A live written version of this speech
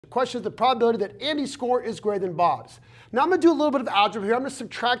The question is the probability that Andy's score is greater than Bob's. Now I'm going to do a little bit of algebra here. I'm going to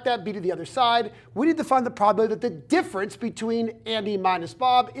subtract that b to the other side. We need to find the probability that the difference between Andy minus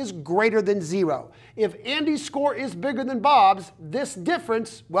Bob is greater than 0. If Andy's score is bigger than Bob's, this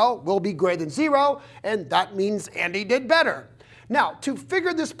difference, well, will be greater than 0, and that means Andy did better. Now, to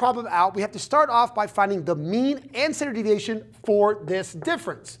figure this problem out, we have to start off by finding the mean and standard deviation for this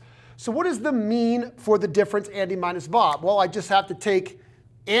difference. So what is the mean for the difference Andy minus Bob? Well, I just have to take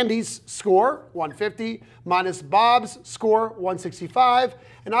Andy's score, 150, minus Bob's score, 165,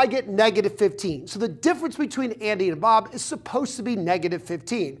 and I get negative 15. So the difference between Andy and Bob is supposed to be negative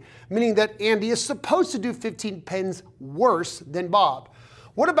 15, meaning that Andy is supposed to do 15 pins worse than Bob.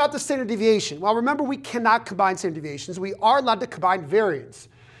 What about the standard deviation? Well, remember, we cannot combine standard deviations. We are allowed to combine variance.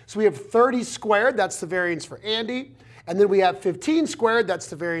 So we have 30 squared, that's the variance for Andy. And then we have 15 squared, that's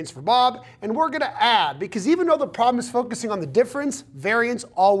the variance for Bob. And we're going to add, because even though the problem is focusing on the difference, variance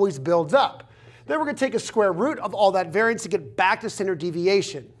always builds up. Then we're going to take a square root of all that variance to get back to standard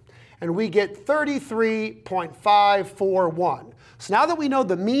deviation. And we get 33.541. So now that we know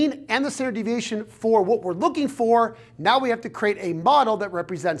the mean and the standard deviation for what we're looking for, now we have to create a model that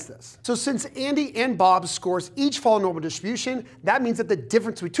represents this. So since Andy and Bob's scores each follow normal distribution, that means that the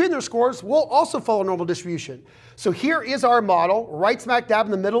difference between their scores will also follow normal distribution. So here is our model. Right smack dab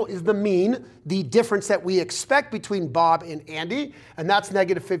in the middle is the mean, the difference that we expect between Bob and Andy, and that's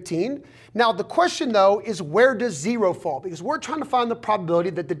negative 15. Now the question though is, where does 0 fall? Because we're trying to find the probability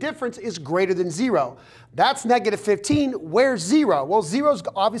that the difference is greater than 0. That's negative 15. Where's 0? Well, 0 is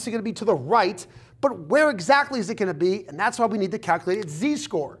obviously going to be to the right, but where exactly is it going to be? And that's why we need to calculate its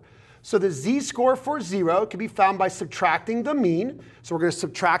z-score. So the z-score for 0 can be found by subtracting the mean. So we're going to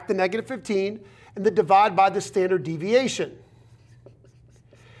subtract the negative 15 and then divide by the standard deviation.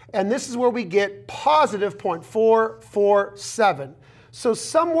 And this is where we get positive 0.447. So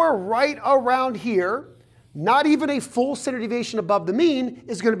somewhere right around here, not even a full standard deviation above the mean,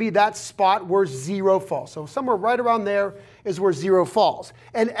 is going to be that spot where 0 falls. So somewhere right around there is where 0 falls.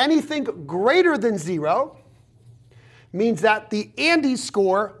 And anything greater than 0 means that the Andy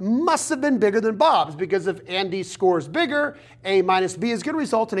score must have been bigger than Bob's, because if Andy's score is bigger, A minus B is going to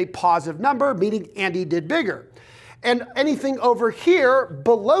result in a positive number, meaning Andy did bigger. And anything over here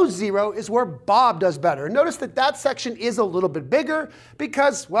below 0 is where Bob does better. Notice that that section is a little bit bigger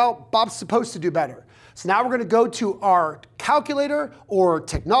because, well, Bob's supposed to do better. So now we're going to go to our calculator or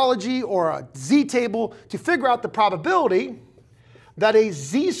technology or a z-table to figure out the probability that a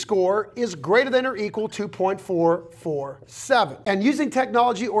z-score is greater than or equal to 0.447. And using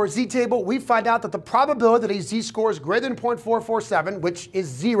technology or z-table, we find out that the probability that a z-score is greater than 0.447, which is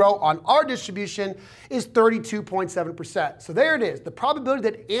 0 on our distribution, is 32.7%. So there it is. The probability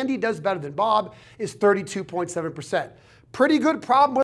that Andy does better than Bob is 32.7%. Pretty good problem.